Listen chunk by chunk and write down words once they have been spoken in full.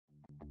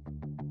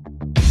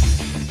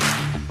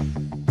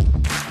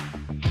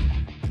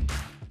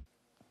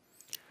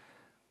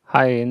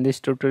Hi, in this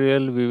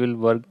tutorial we will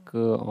work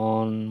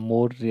on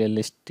more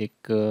realistic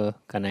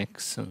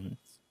connections.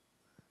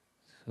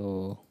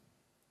 So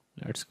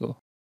let's go.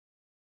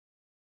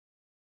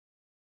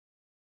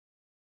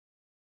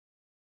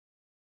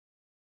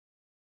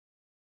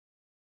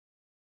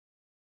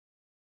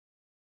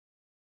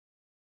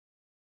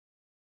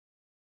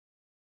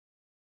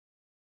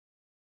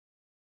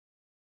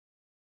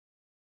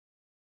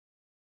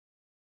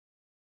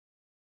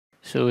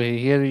 So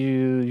here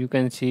you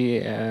can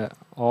see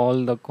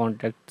all the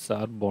contacts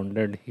are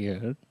bonded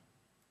here.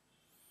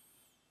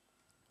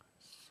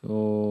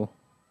 So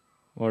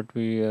what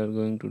we are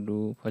going to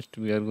do first,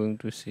 we are going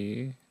to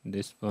see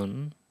this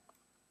one.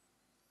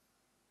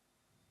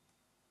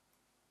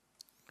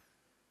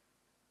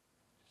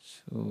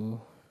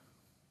 So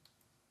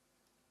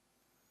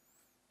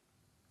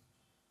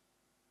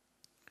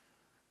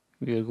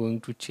we are going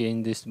to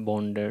change this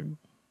bonded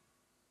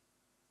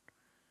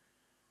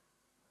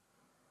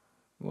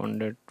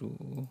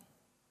to.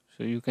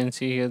 So you can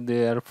see here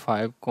there are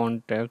five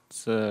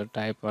contacts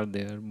type are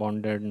there: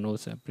 bonded, no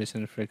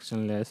separation,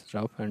 frictionless,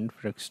 rough, and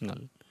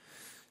frictional.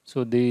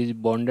 So the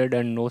bonded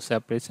and no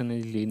separation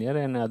is linear,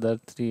 and other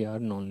three are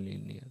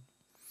non-linear.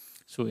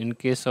 So in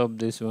case of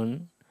this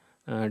one,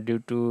 due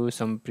to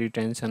some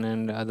pretension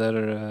and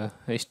other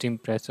steam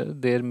pressure,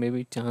 there may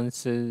be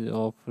chances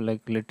of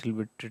like little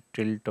bit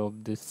tilt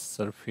of this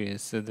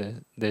surface,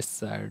 this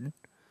side.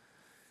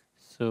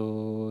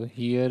 So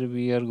here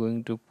we are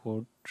going to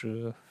put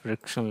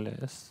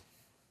frictionless,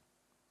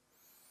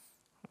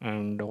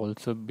 and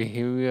also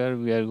behavior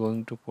we are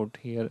going to put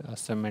here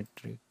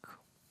asymmetric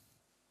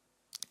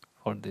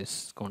for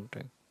this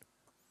contact.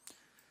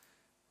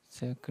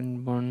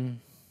 Second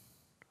one,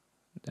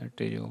 that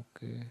is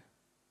okay.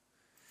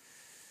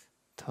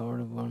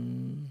 Third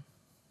one,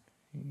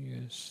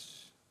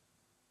 yes.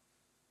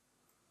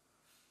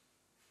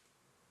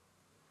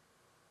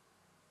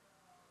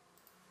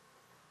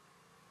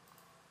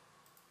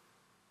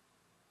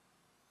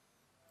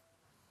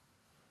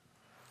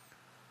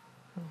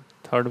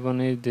 Third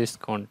one is this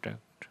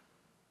contact.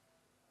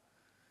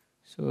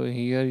 So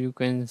here you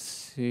can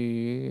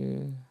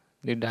see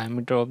the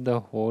diameter of the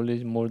hole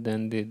is more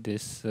than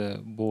this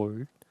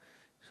bolt.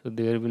 So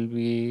there will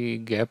be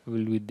gap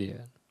will be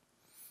there.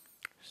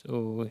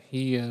 So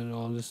here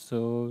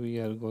also we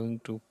are going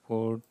to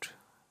put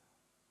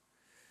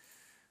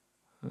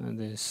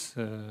this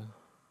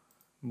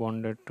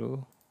bonded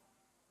to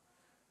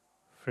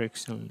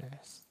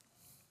frictionless.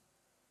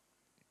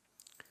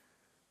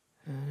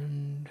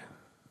 And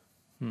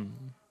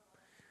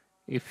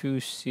if you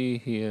see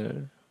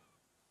here,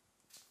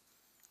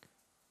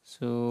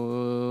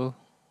 so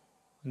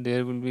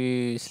there will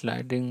be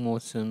sliding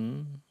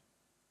motion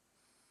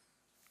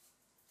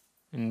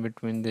in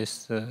between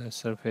this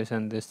surface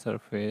and this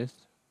surface,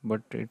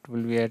 but it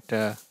will be at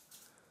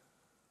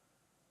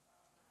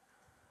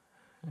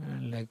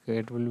like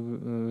it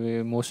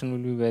will motion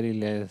will be very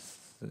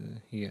less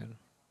here.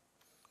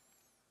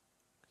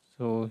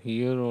 So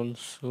here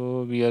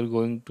also we are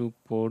going to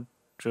put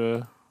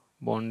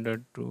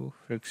bonded to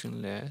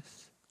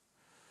frictionless,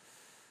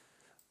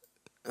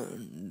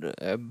 and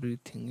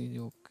everything is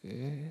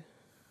okay.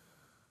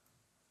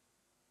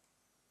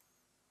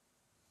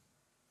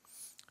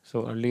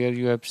 So earlier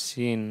you have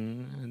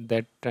seen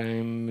that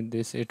time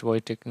this it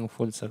was taking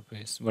full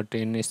surface, but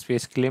in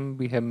space claim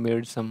we have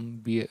made some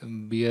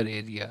bare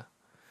area.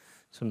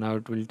 So now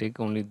it will take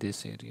only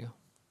this area.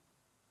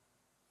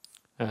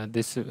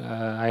 This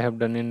I have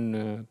done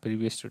in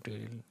previous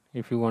tutorial.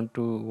 If you want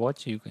to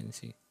watch, you can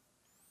see.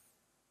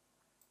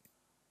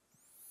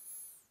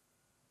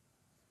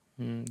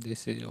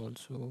 This is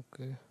also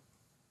okay.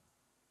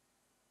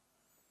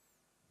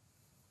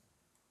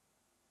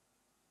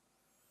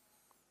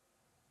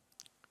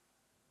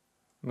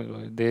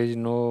 Because there is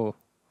no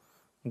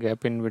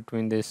gap in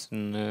between this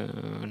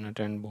nut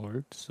and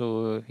bolt,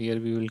 so here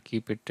we will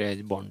keep it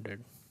as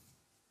bonded.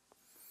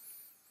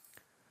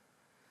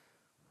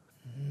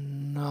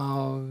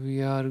 Now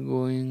we are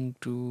going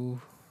to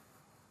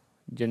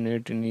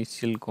generate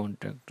initial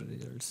contact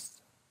results.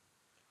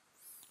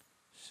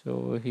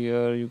 So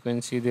here you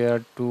can see there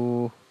are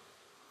two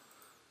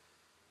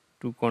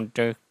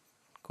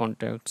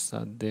contacts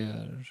are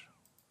there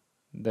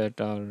that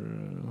are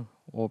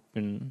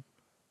open.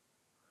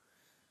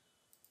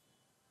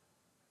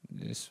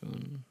 This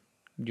one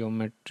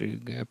geometry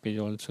gap is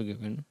also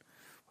given,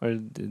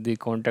 but the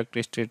contact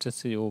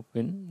status is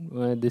open.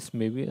 This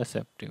may be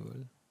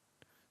acceptable,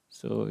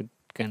 so it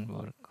can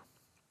work.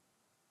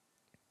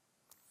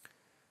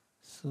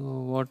 So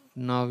what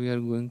now we are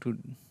going to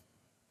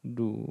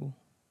do,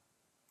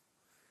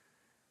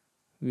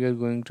 we are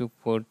going to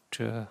put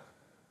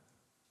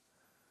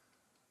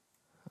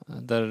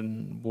other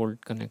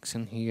bolt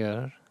connection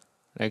here.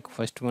 Like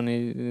first one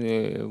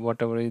is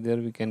whatever is there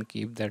we can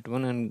keep that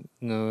one,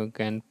 and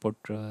can put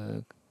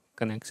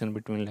connection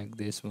between like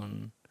this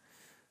one,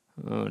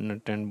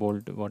 nut and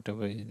bolt,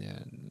 whatever is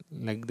there,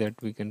 like that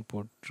we can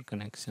put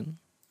connection.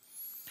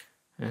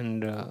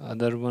 And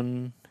other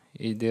one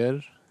is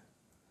there,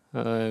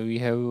 we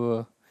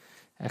have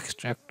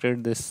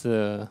extracted this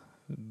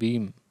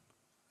beam.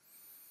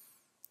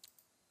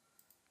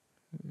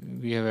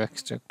 We have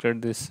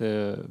extracted this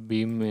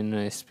beam in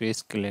a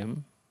space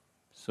claim.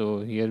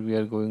 So here we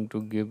are going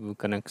to give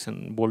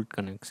connection, bolt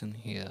connection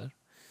here.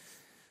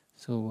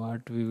 So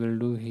what we will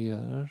do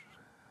here,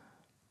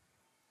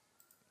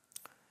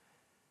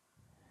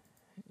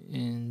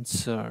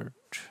 insert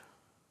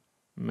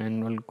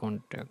manual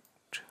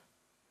contact.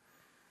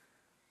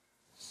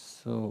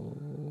 So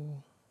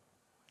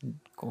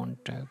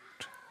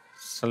contact,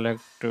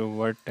 select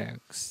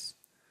vertex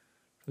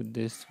to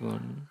this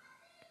one,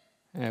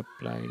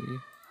 apply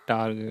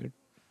target.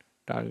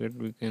 Target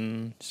we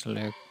can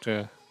select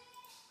to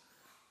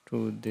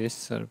this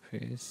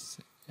surface,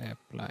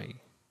 apply,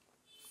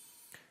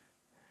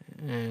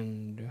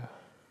 and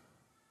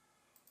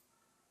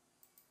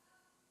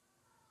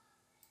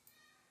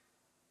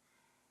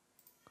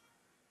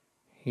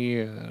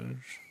here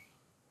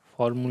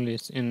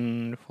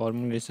formulation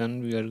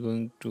we are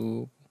going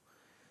to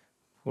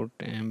put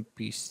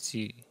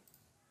MPC,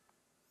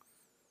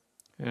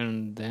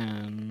 and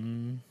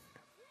then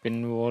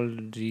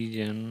pinwall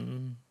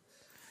region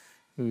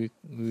we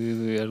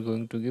are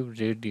going to give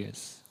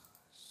radius,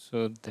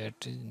 so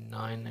that is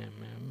 9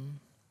 mm.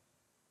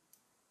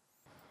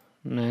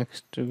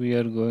 Next we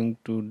are going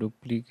to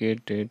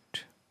duplicate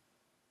it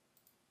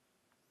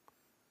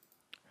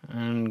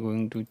and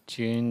going to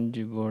change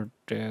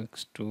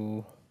vertex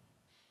to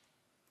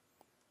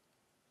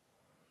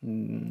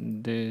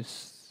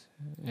this,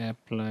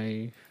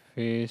 apply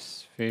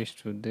face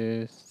to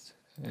this,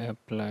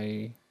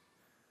 apply,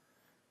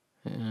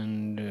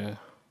 and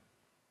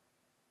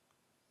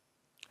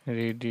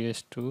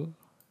radius to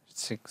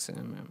 6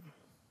 mm.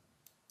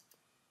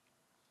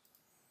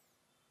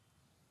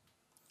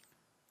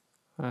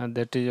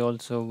 That is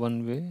also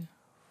one way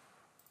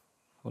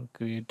for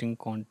creating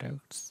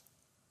contacts.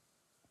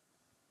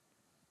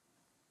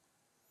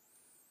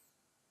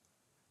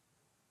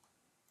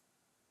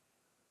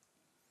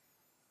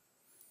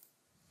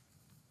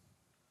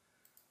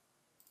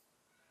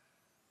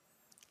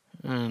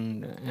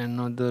 And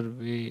another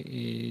way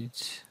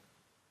is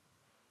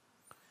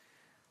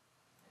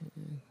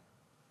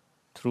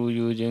through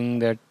using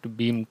that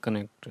beam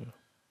connector.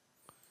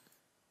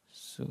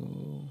 So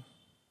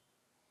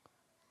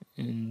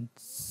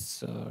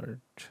insert,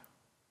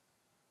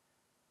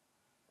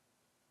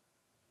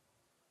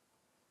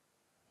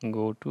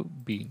 go to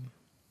beam.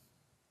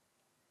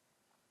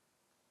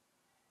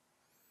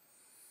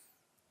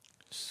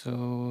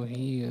 So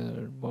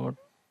here what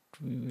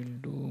we will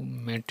do,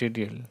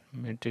 material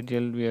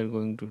we are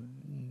going to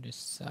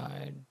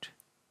decide.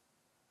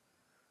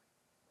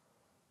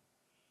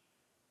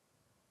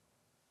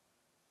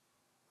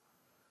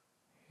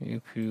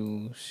 If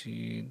you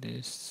see,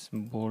 this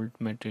bolt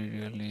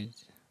material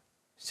is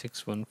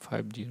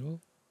 6150.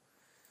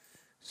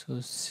 So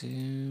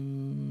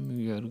same,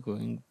 we are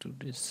going to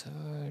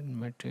decide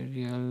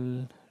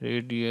material,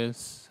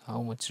 radius,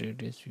 how much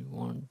radius we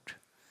want.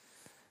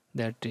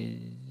 That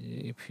is,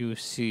 if you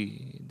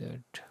see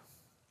that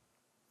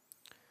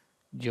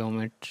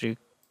geometric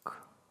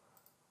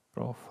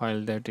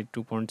profile, that is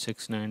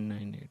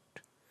 2.6998.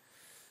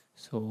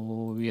 So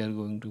we are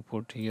going to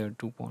put here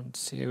 2.7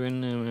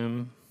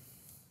 mm,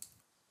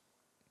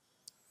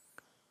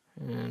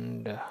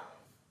 and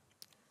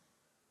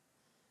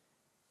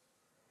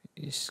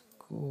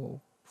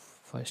scope,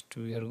 first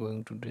we are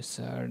going to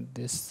decide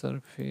this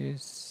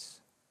surface,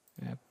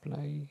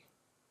 apply,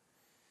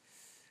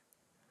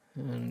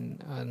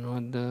 and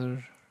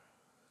another,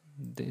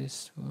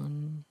 this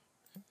one,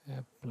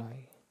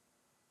 apply.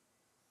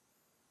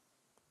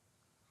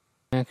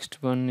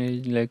 Next one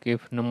is like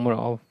if number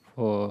of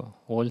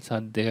holes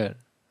are there,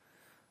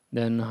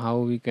 then how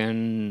we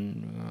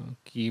can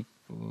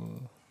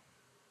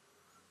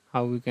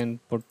how we can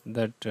put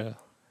that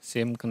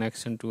same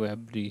connection to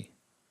every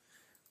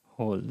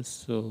hole.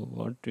 So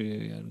what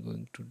we are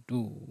going to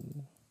do,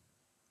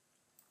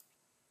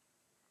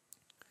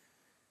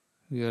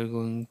 we are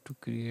going to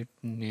create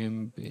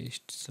name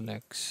based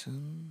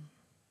selection.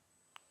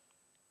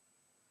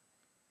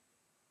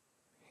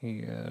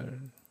 Here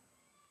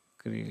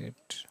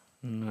create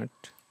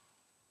nut,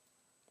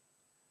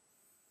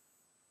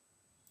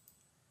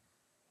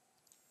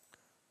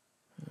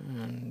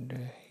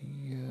 and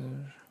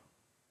here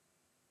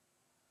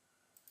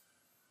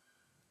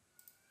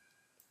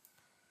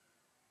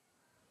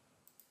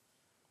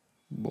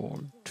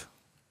bolt.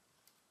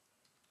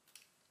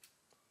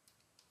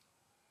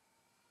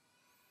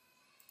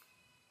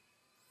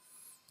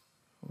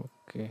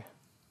 Okay,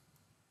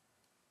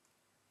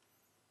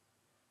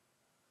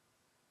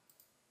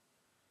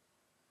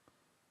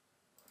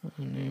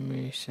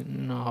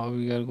 animation. Now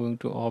we are going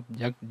to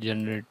object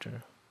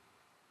generator.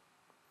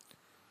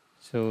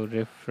 So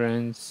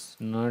reference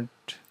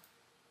nut,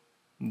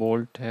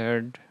 bolt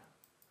head,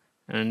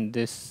 and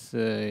this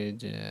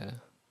is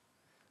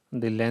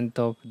the length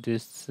of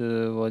this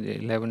was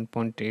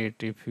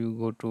 11.8. If you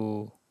go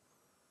to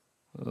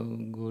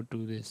go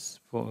to this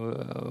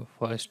for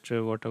first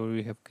whatever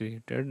we have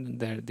created,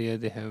 that there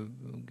they have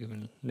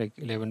given like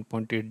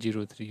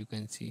 11.803, you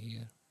can see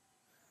here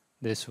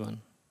this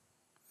one.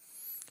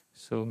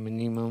 So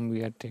minimum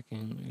we are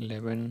taking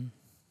 11,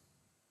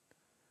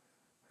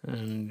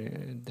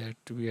 and that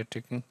we are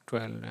taking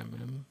 12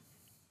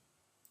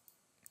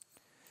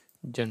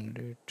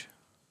 generate.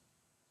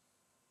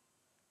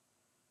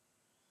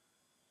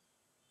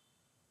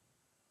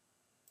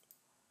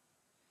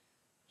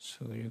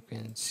 So you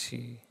can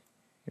see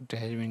it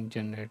has been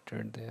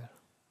generated there.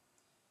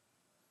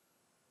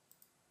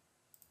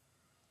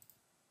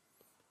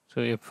 So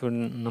if a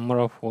number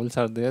of holes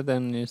are there,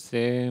 then it's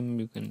same,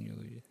 you can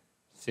use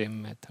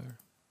same method.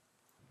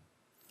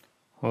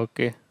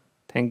 Okay,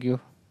 thank you.